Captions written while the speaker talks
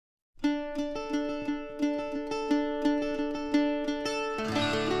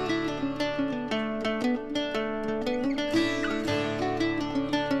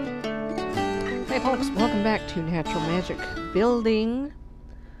to Natural Magic Building.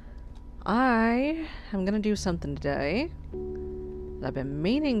 I am going to do something today that I've been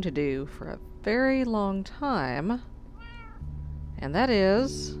meaning to do for a very long time, and that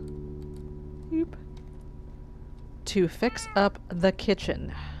is to fix up the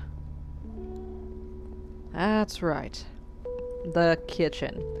kitchen. That's right, the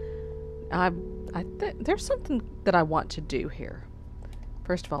kitchen. There's something that I want to do here.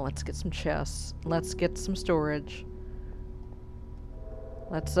 First of all, let's get some chests. Let's get some storage.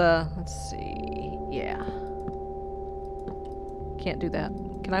 Let's see. Yeah. Can't do that.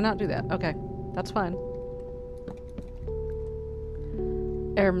 Can I not do that? Okay. That's fine.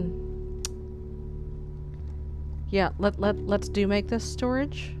 Yeah, let's make this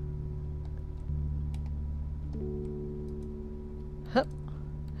storage. Hup.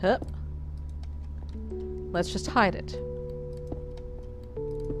 Hup. Let's just hide it.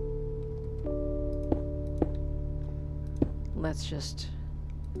 Let's just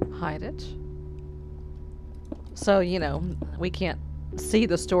hide it. So, you know, we can't see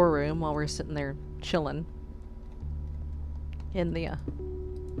the storeroom while we're sitting there chilling in the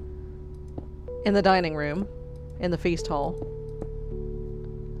dining room, in the feast hall.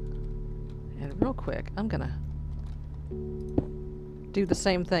 And real quick, I'm gonna do the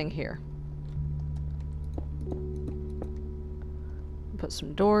same thing here. Put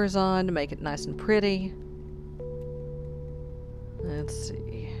some doors on to make it nice and pretty. Let's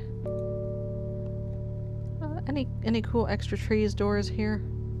see. Any cool extra trees doors here?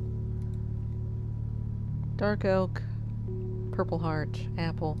 Dark oak, purple heart,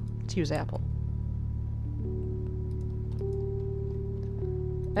 apple. Let's use apple.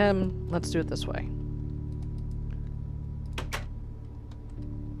 Let's do it this way.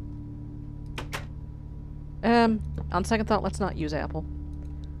 On second thought, let's not use apple.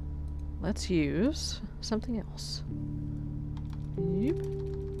 Let's use something else. Yep.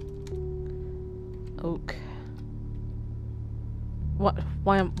 Oak. What?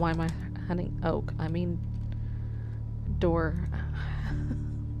 Why am I hunting oak? I mean, door.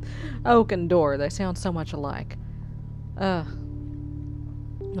 Oak and door. They sound so much alike.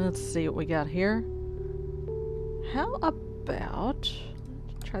 Let's see what we got here. How about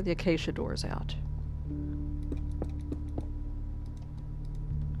try the acacia doors out?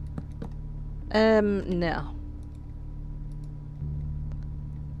 No.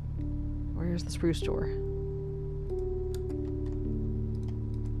 Where's the spruce door?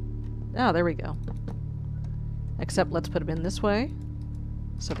 Ah, there we go. Except let's put them in this way,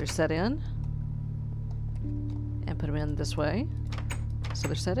 so they're set in. And put them in this way, so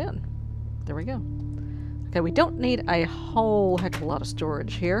they're set in. There we go. Okay, we don't need a whole heck of a lot of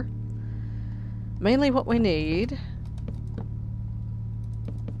storage here. Mainly what we need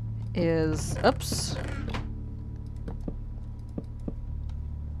is, oops.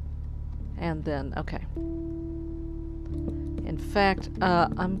 And then, okay. In fact,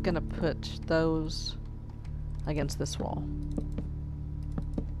 I'm gonna put those against this wall.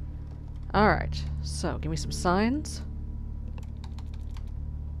 Alright, so give me some signs.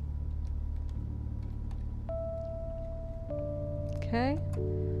 Okay.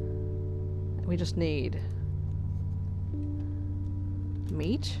 We just need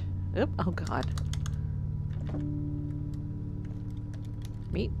meat. Oop, oh god.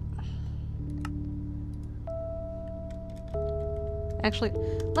 Meat. Actually,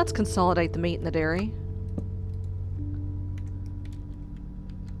 let's consolidate the meat and the dairy.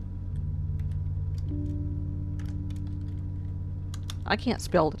 I can't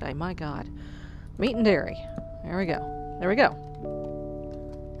spell today, my god. Meat and dairy. There we go. There we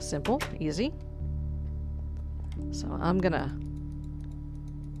go. Simple, easy. So I'm gonna...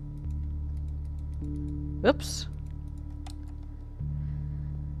 Oops.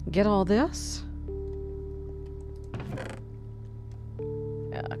 Get all this.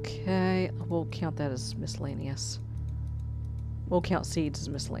 Okay, we'll count that as miscellaneous. We'll count seeds as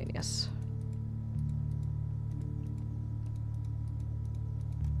miscellaneous.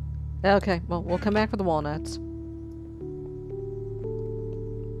 Okay, well, we'll come back for the walnuts.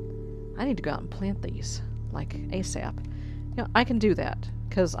 I need to go out and plant these, like, ASAP. You know, I can do that,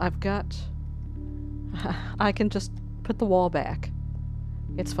 because I've got... I can just put the wall back.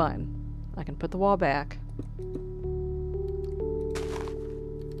 It's fine. I can put the wall back.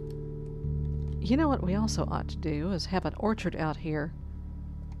 You know what we also ought to do is have an orchard out here.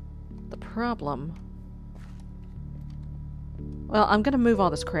 The problem... Well, I'm gonna move all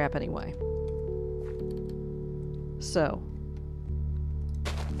this crap anyway. So.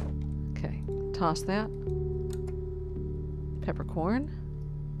 Okay, toss that. Peppercorn.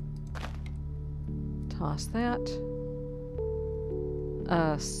 Toss that.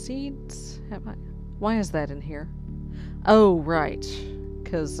 Seeds? Why is that in here? Oh, right.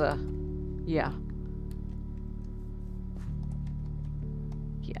 'Cause, yeah.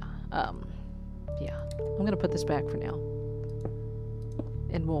 Yeah. I'm gonna put this back for now.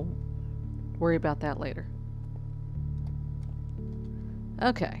 And we'll worry about that later.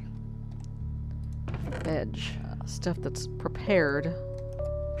 Okay. Veg. Stuff that's prepared.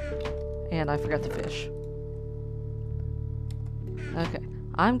 And I forgot the fish. Okay.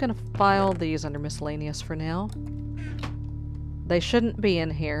 I'm gonna file these under miscellaneous for now. They shouldn't be in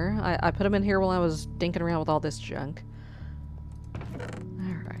here. I put them in here while I was dinking around with all this junk.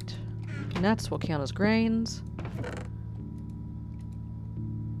 Alright. Nuts will count as grains.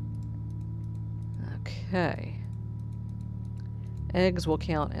 Okay. Eggs will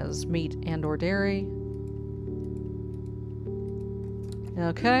count as meat and or dairy.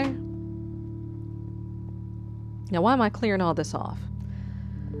 Okay. Now why am I clearing all this off?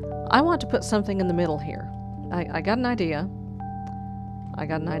 I want to put something in the middle here. I got an idea.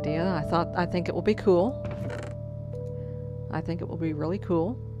 I think it will be cool. I think it will be really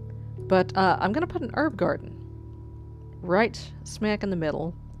cool. But I'm going to put an herb garden right smack in the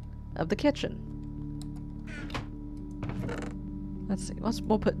middle of the kitchen. Let's see.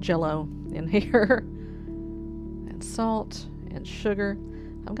 We'll put Jell-O in here. And salt and sugar.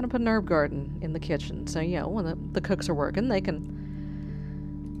 I'm going to put an herb garden in the kitchen. So, you know, when the cooks are working, they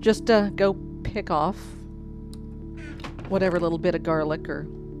can just go pick off whatever little bit of garlic or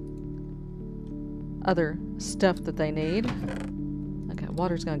other stuff that they need. Okay,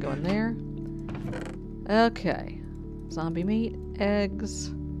 water's going to go in there. Okay. Zombie meat,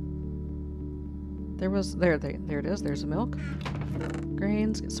 eggs. There it is. There's the milk.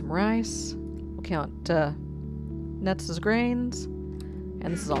 Grains, get some rice. We'll count nuts as grains.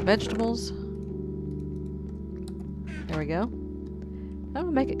 And this is all vegetables. There we go. I'm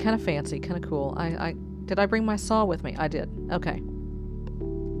gonna make it kind of fancy, kind of cool. Did I bring my saw with me? I did. Okay.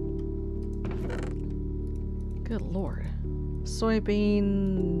 Good lord.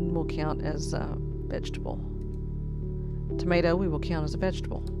 Soybean will count as a vegetable. Tomato we will count as a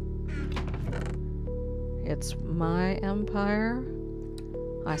vegetable. It's my empire.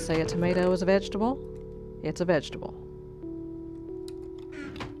 I say a tomato is a vegetable. It's a vegetable.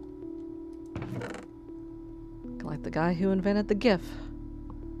 Like the guy who invented the GIF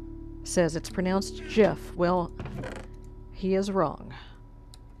says it's pronounced GIF. Well, he is wrong.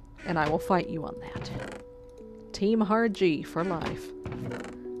 And I will fight you on that. Team Hard G for life.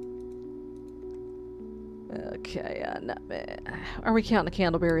 Okay, nutmeg. Are we counting the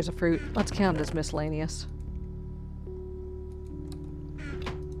candleberry as a fruit? Let's count it as miscellaneous.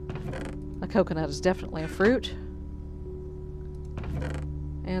 A coconut is definitely a fruit.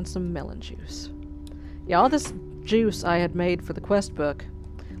 And some melon juice. Yeah, all this juice I had made for the quest book.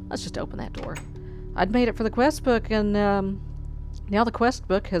 Let's just open that door. I'd made it for the quest book, and now the quest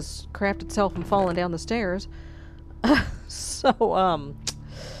book has crapped itself and fallen down the stairs. So,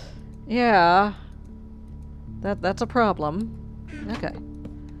 yeah. That's a problem. Okay.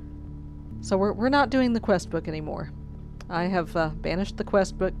 So we're not doing the quest book anymore. I have banished the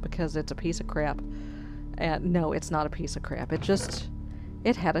quest book because it's a piece of crap. And no, it's not a piece of crap.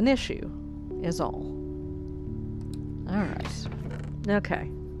 It had an issue, is all. Alright. Okay.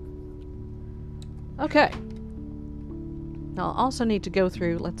 Okay. Now I'll also need to go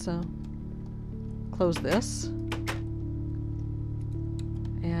through, let's close this.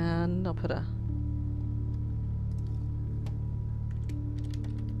 And I'll put a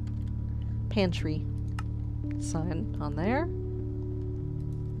pantry sign on there.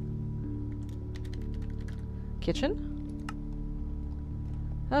 Kitchen.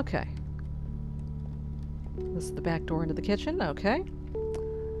 Okay. This is the back door into the kitchen. Okay.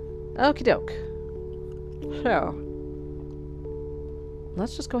 Okie doke. So,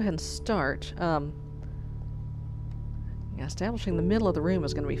 let's just go ahead and start. Yeah, establishing the middle of the room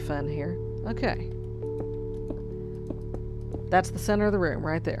is going to be fun here. Okay. That's the center of the room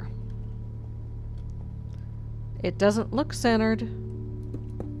right there. It doesn't look centered.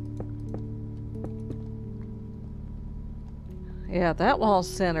 Yeah, that wall's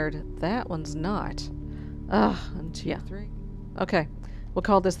centered. That one's not. Ugh, and yeah. Okay. We'll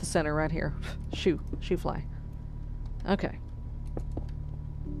call this the center right here. Shoe fly. Okay.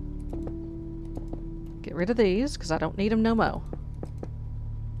 Get rid of these, because I don't need them no mo.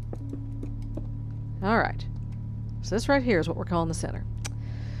 Alright. So this right here is what we're calling the center.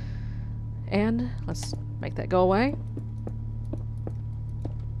 And let's make that go away.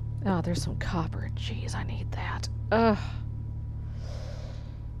 Oh, there's some copper. Jeez, I need that. Ugh.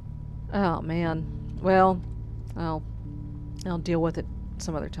 Oh, man. Well, I'll deal with it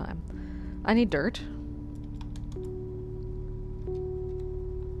some other time. I need dirt.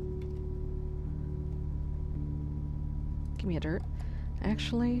 Give me a dirt.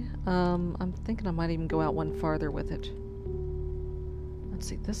 Actually, I'm thinking I might even go out one farther with it. Let's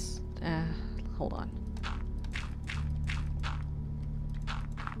see, this... hold on.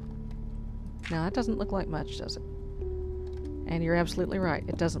 Now, that doesn't look like much, does it? And you're absolutely right.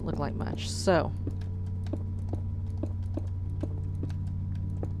 It doesn't look like much. So,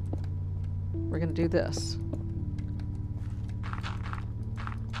 we're going to do this.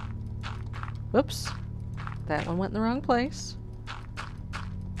 Whoops. That one went in the wrong place.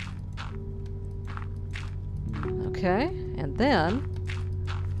 Okay, and then...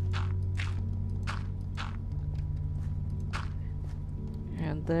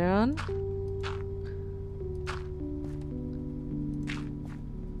 And then...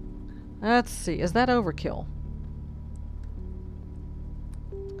 Let's see, is that overkill?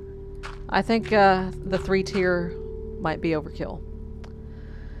 I think the 3-tier might be overkill.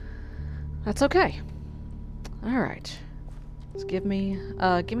 That's okay. Alright. Let's give me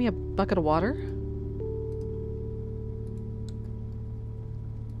a bucket of water.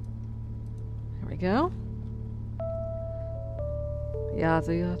 There we go. Yeah,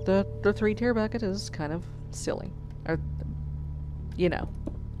 the 3-tier bucket is kind of silly. Or, you know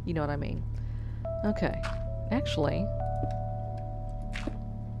what I mean. Okay. Actually,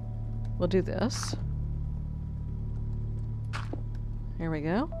 we'll do this. There we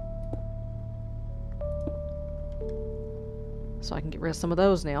go. So I can get rid of some of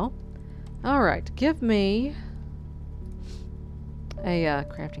those now. Alright, give me a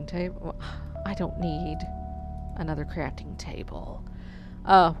crafting table. I don't need another crafting table.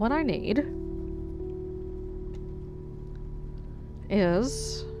 What I need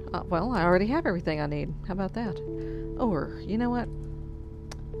is... well, I already have everything I need. How about that? Or, you know what?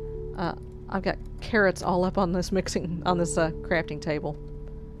 I've got carrots all up on this crafting table.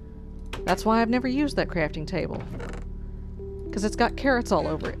 That's why I've never used that crafting table. Because it's got carrots all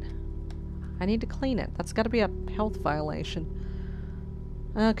over it. I need to clean it. That's got to be a health violation.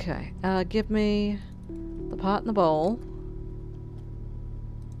 Okay, give me the pot and the bowl.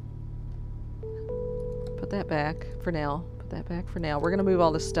 Put that back for now. That back for now. We're going to move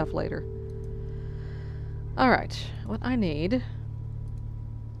all this stuff later. Alright, what I need...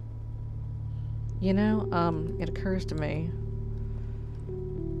 You know, it occurs to me...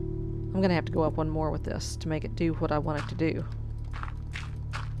 I'm going to have to go up one more with this to make it do what I want it to do.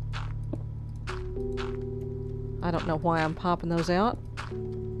 I don't know why I'm popping those out.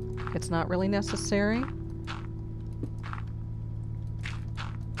 It's not really necessary.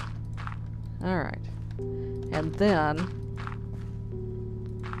 Alright. And then...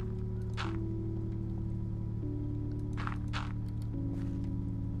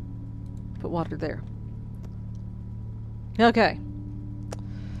 put water there. Okay.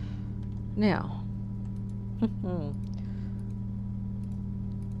 Now.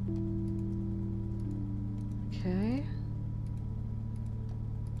 Okay.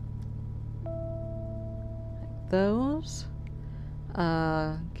 Like those.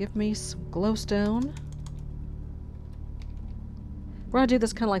 Give me some glowstone. We're gonna do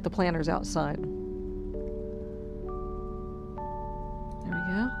this kind of like the planters outside. There we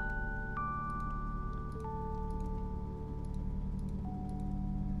go.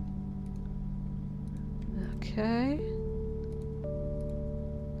 Okay.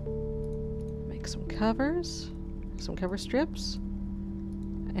 Make some covers, some cover strips,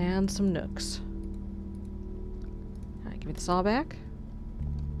 and some nooks. Alright, give me the saw back.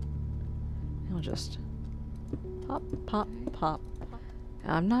 And we'll just pop, pop, pop.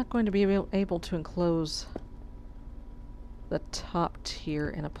 I'm not going to be able to enclose the top tier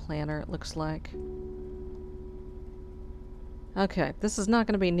in a planter, it looks like. Okay, this is not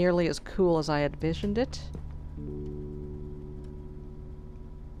going to be nearly as cool as I envisioned it.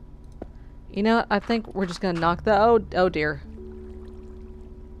 You know what? I think we're just gonna knock the... Oh dear.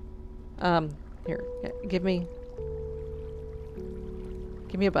 Here. Give me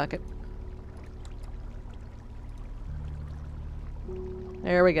a bucket.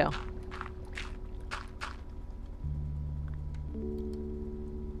 There we go.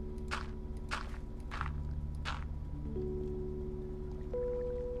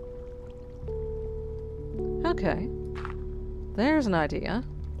 Okay. There's an idea.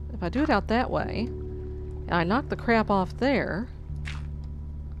 If I do it out that way, and I knock the crap off there...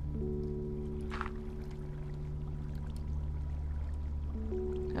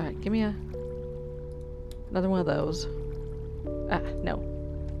 Alright, give me another one of those. Ah, no.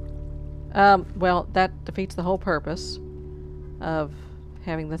 Well, that defeats the whole purpose of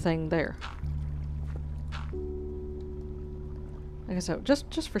having the thing there. Okay, so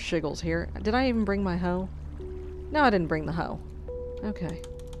just for shiggles here. Did I even bring my hoe? No, I didn't bring the hoe. Okay.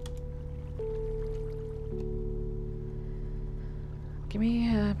 Give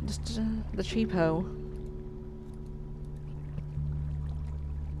me just the cheap hoe.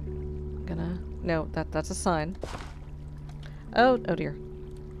 No, that's a sign. Oh dear.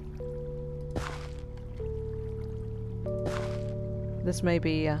 This may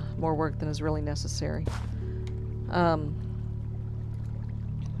be more work than is really necessary.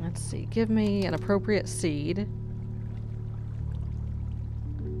 Let's see. Give me an appropriate seed.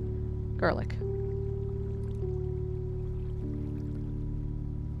 Garlic.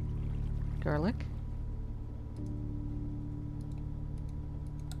 Garlic.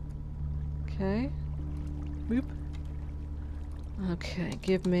 Okay. Boop. Okay,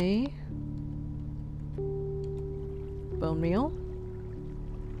 give me bone meal.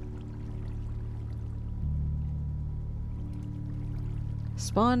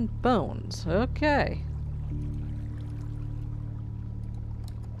 Spawn bones. Okay.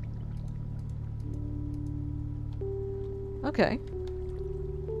 Okay.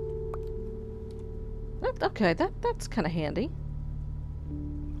 Okay, that's kind of handy.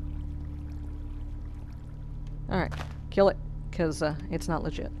 Alright, kill it, because it's not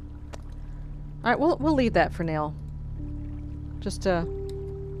legit. Alright, we'll leave that for now. Just to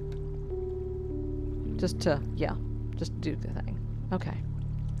do the thing. Okay.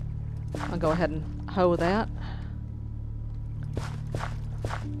 I'll go ahead and hoe that.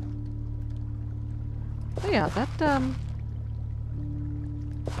 But yeah, that,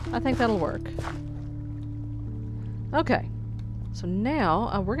 I think that'll work. Okay. So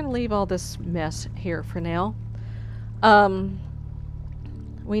now, we're gonna leave all this mess here for now.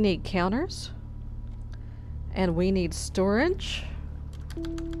 We need counters. And we need storage.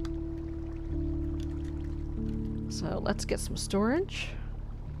 So let's get some storage.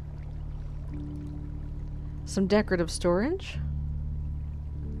 Some decorative storage.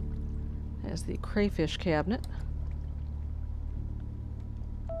 There's the crayfish cabinet.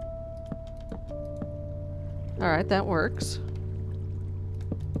 Alright, that works.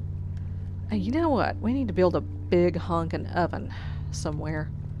 You know what? We need to build a big honkin' oven somewhere.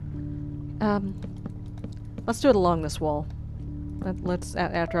 Let's do it along this wall. Let's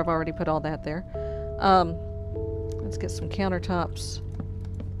after I've already put all that there. Let's get some countertops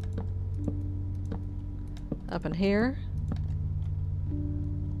up in here.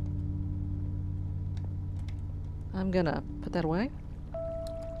 I'm gonna put that away.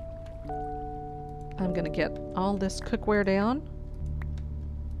 I'm gonna get all this cookware down.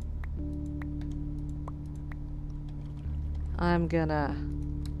 I'm gonna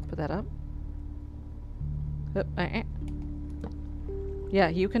put that up. Yeah,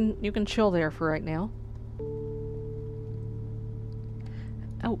 you can chill there for right now.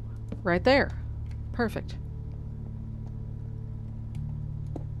 Oh, right there. Perfect.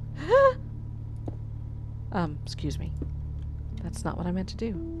 Excuse me. That's not what I meant to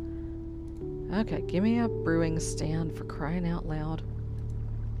do. Okay, give me a brewing stand for crying out loud.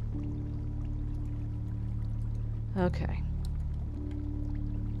 Okay.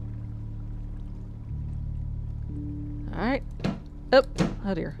 Alright. Oh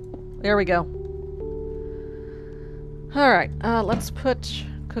dear. There we go. Alright, let's put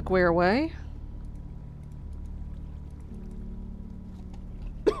cookware away.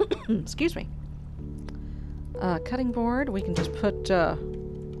 Excuse me. Cutting board, we can just put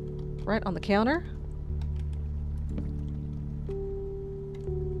right on the counter.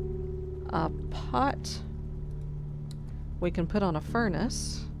 A pot we can put on a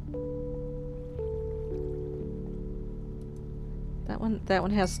furnace. That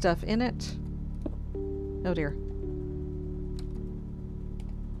one has stuff in it. Oh dear.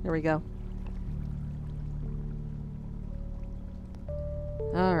 There we go.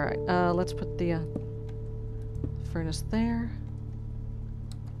 Alright, let's put the furnace there.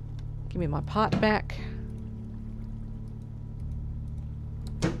 Give me my pot back.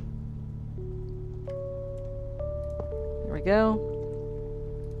 There we go.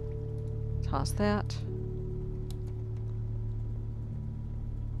 Toss that.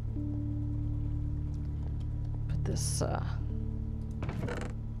 Put this,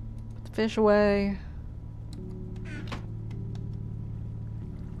 put the fish away.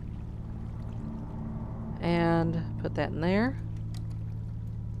 And put that in there.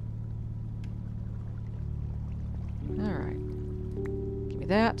 Alright. Give me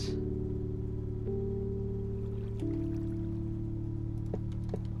that.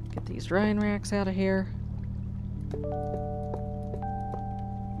 Get these drying racks out of here.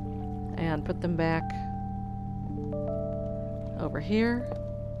 And put them back over here.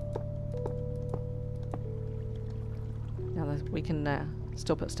 Now that we can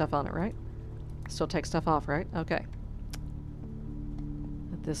still put stuff on it, right? Still take stuff off, right? Okay.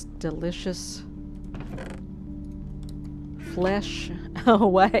 Put this delicious flesh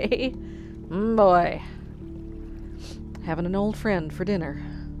away. Boy. Having an old friend for dinner.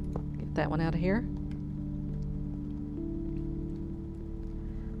 Get that one out of here.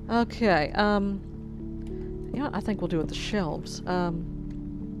 Okay, you know what? I think we'll do it with the shelves. For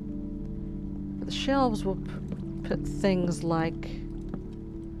the shelves, we'll put things like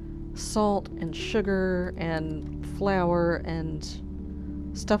salt and sugar and flour and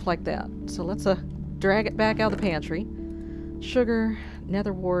stuff like that. So let's drag it back out of the pantry. Sugar,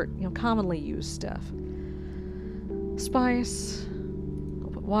 netherwort, you know, commonly used stuff. Spice,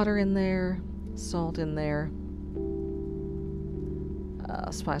 we'll put water in there, salt in there.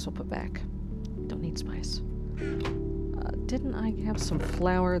 Spice we'll put back. Don't need spice. Didn't I have some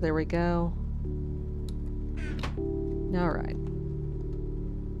flour? There we go. Alright.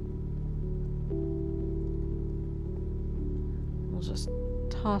 We'll just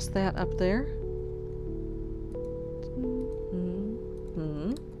toss that up there.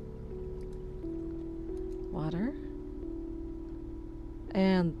 Water.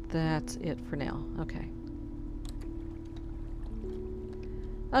 And that's it for now. Okay.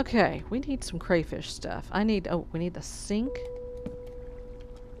 Okay, we need some crayfish stuff. We need the sink.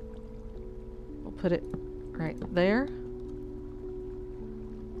 We'll put it right there.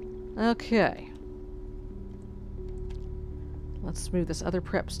 Okay. Let's move this other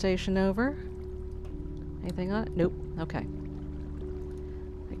prep station over. Anything on it? Nope. Okay.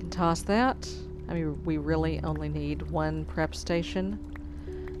 I can toss that. I mean, we really only need one prep station.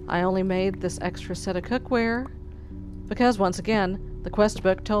 I only made this extra set of cookware because, once again, the quest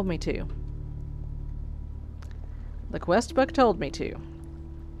book told me to. The quest book told me to.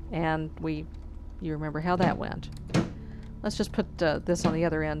 And you remember how that went. Let's just put this on the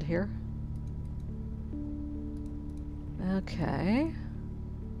other end here. Okay.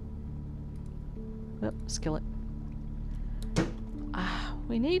 Oop, skillet.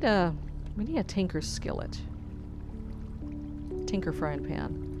 We need a tinker skillet. Tinker frying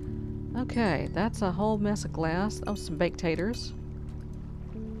pan. Okay, that's a whole mess of glass. Oh, some baked taters.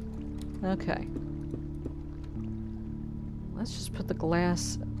 Okay. Let's just put the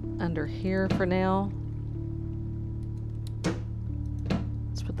glass under here for now.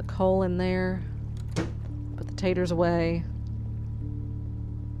 Let's put the coal in there. Put the taters away.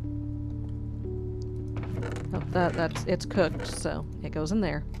 Oh, it's cooked, so it goes in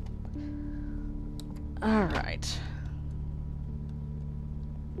there. Alright.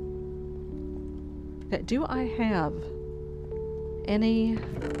 Okay, do I have anything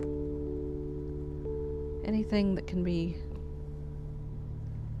that can be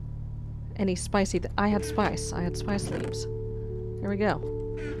any spicy? I had spice. I had spice leaves. There we go.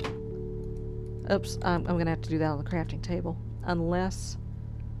 Oops, I'm gonna have to do that on the crafting table. Unless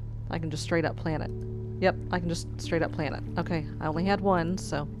I can just straight up plant it. Yep, I can just straight up plant it. Okay, I only had one,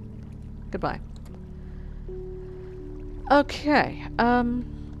 so goodbye. Okay,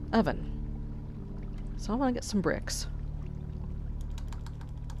 oven. So I want to get some bricks.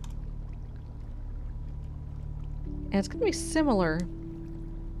 And it's going to be similar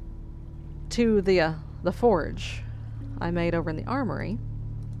to the forge I made over in the armory.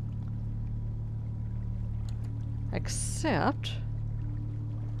 Except,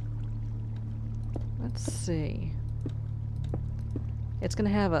 let's see. It's going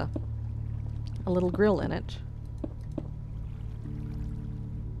to have a little grill in it.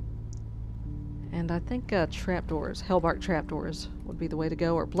 And I think trapdoors, hellbark trapdoors would be the way to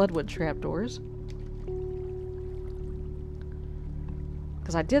go, or bloodwood trapdoors.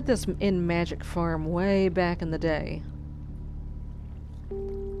 Because I did this in Magic Farm way back in the day.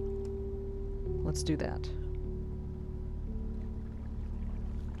 Let's do that.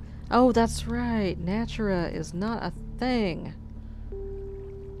 Oh, that's right. Natura is not a thing.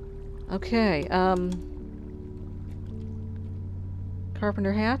 Okay,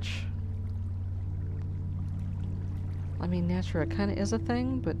 Carpenter hatch. I mean, Natura kind of is a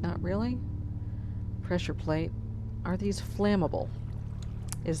thing, but not really. Pressure plate. Are these flammable?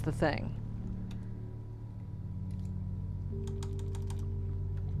 Is the thing.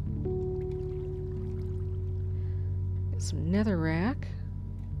 Get some netherrack.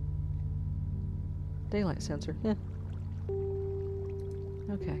 Daylight sensor. Yeah.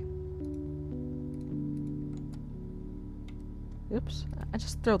 Okay. Oops. I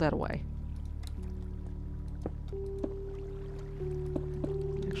just throw that away.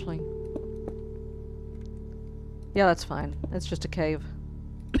 Actually. Yeah, that's fine. It's just a cave.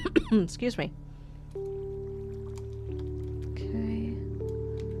 Excuse me. Okay.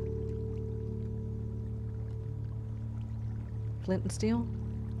 Flint and steel?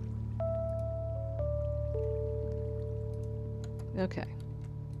 Okay.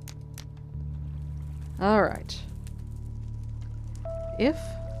 Alright. If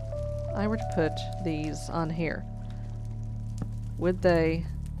I were to put these on here, would they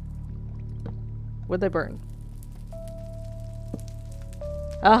burn?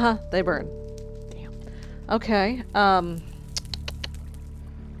 Uh-huh, they burn. Damn. Okay,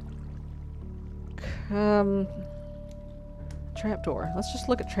 trapdoor. Let's just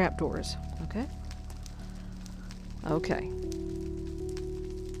look at trapdoors, okay? Okay.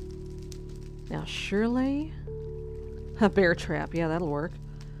 Now, surely a bear trap. Yeah, that'll work.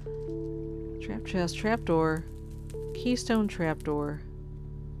 Trap chest, trapdoor, keystone trapdoor,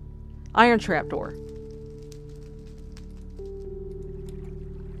 iron trapdoor.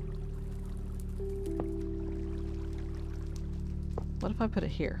 What if I put it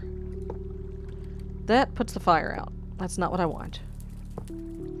here? That puts the fire out. That's not what I want.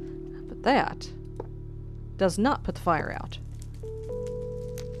 But that does not put the fire out.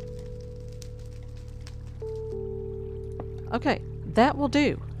 Okay, that will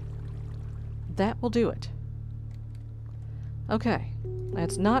do. That will do it. Okay.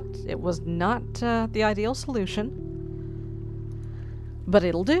 It was not the ideal solution, but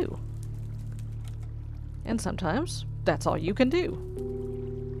it'll do. And sometimes that's all you can do,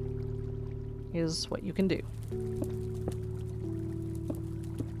 is what you can do.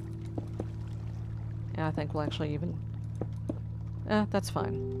 Yeah, I think we'll actually even... that's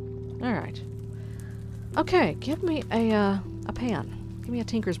fine. Alright. Okay, give me a pan. Give me a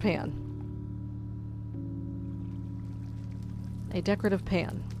tinker's pan. A decorative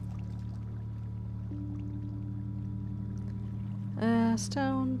pan.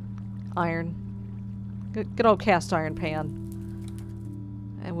 Stone. Iron. Good old cast iron pan.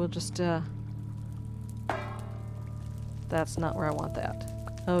 And we'll just, that's not where I want that.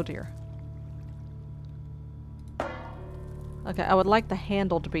 Oh dear. Okay, I would like the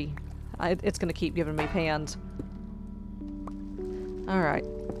handle to be... it's gonna keep giving me pans. Alright.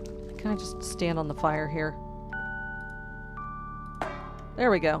 Can I just stand on the fire here? There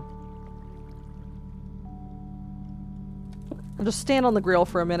we go. I'll just stand on the grill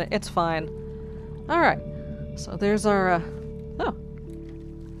for a minute. It's fine. Alright. So there's our,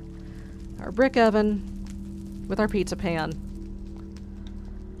 our brick oven with our pizza pan.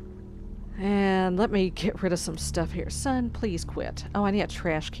 And let me get rid of some stuff here. Son, please quit. Oh, I need a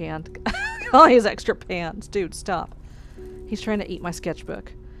trash can. All these extra pans. Dude, stop. He's trying to eat my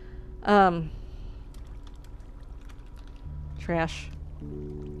sketchbook. Trash.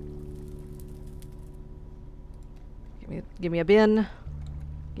 Give me a bin.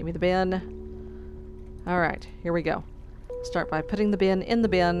 Give me the bin. Alright, here we go. Start by putting the bin in the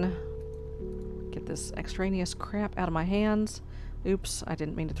bin. Get this extraneous crap out of my hands. Oops, I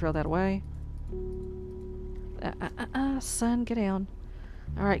didn't mean to throw that away. Son, get down.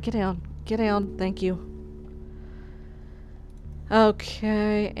 Alright, get down. Get down. Thank you.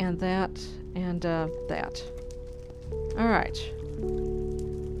 Okay, and that, and that. Alright.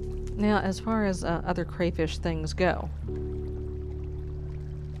 Now, as far as other crayfish things go.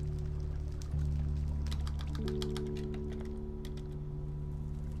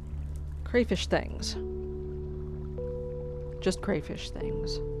 Crayfish things. Just crayfish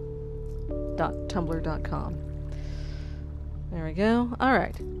things. .tumblr.com. There we go.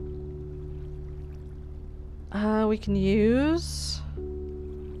 Alright. We can use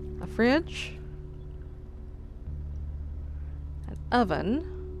a fridge, an oven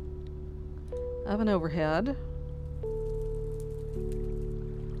overhead,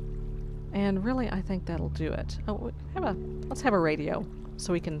 and really I think that'll do it. Oh, let's have a radio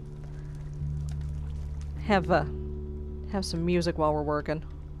so we can have some music while we're working.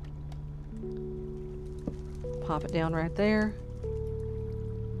 Pop it down right there.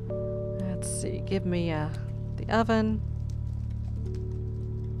 Let's see, give me the oven.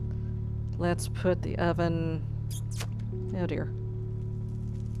 Let's put the oven... Oh dear.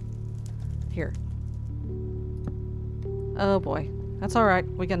 Here. Oh boy. That's alright.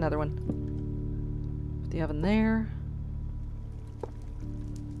 We got another one. Put the oven there.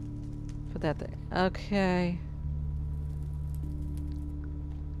 Put that there. Okay.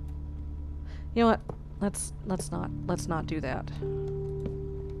 You know what? Let's not do that.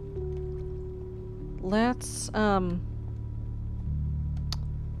 Let's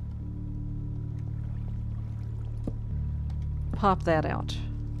pop that out.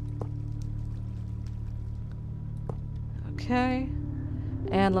 Okay.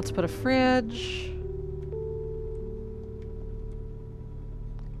 And let's put a fridge.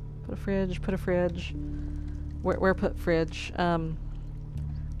 Put a fridge, put a fridge. Where put fridge? Give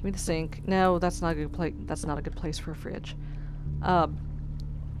me the sink. No, that's not a good place. That's not a good place for a fridge. The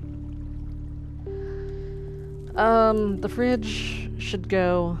fridge should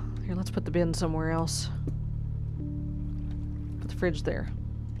go... Here, let's put the bin somewhere else. Put the fridge there.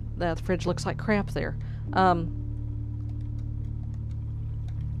 The fridge looks like crap there.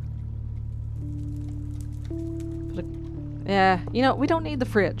 Yeah, you know, we don't need the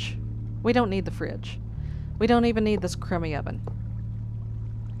fridge. We don't need the fridge. We don't even need this crummy oven.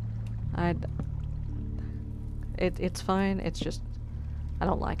 It's fine. It's just... I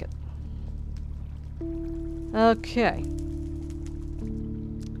don't like it. Okay.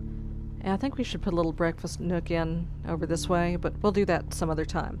 Yeah, I think we should put a little breakfast nook in over this way, but we'll do that some other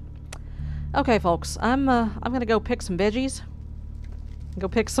time. Okay, folks. I'm gonna go pick some veggies. Go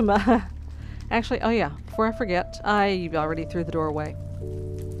pick some, Actually, oh yeah, before I forget, I already threw the door away.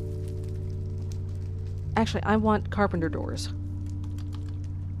 Actually, I want carpenter doors.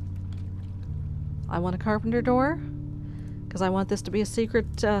 I want a carpenter door, because I want this to be a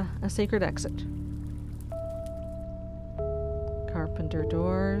secret exit. Carpenter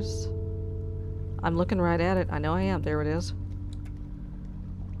doors. I'm looking right at it. I know I am. There it is.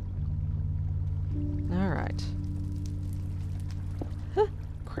 Alright. Huh,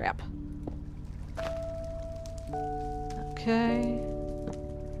 crap. Okay.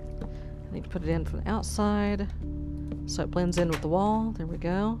 I need to put it in from the outside so it blends in with the wall. There we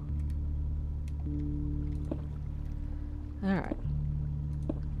go. Alright.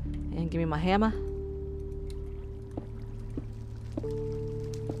 And give me my hammer.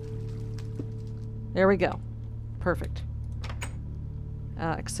 There we go. Perfect.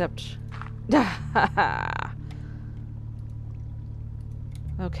 Except...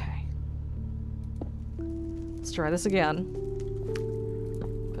 Okay. Let's try this again.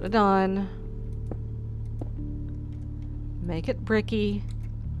 Put it on. Make it bricky.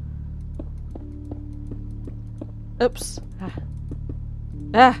 Oops.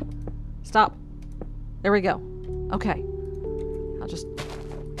 Ah! Stop. There we go. Okay. I'll just...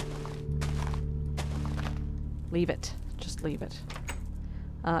 leave it. Just leave it.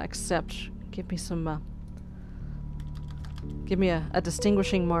 Except, give me some, give me a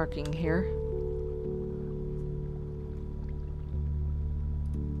distinguishing marking here.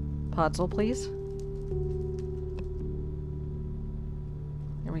 Podzol, please.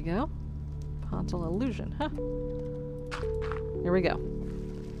 There we go. Podzol illusion, huh? There we go.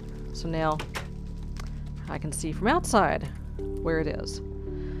 So now, I can see from outside where it is.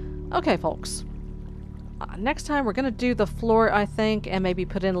 Okay, folks. Next time we're going to do the floor, I think, and maybe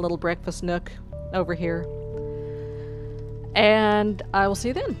put in a little breakfast nook over here. And I will see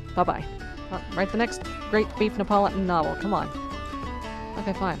you then. Bye-bye. Write the next great beef Neapolitan novel. Come on.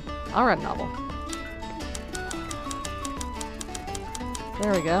 Okay, fine. I'll write a novel.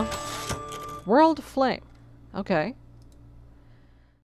 There we go. World Flame. Okay.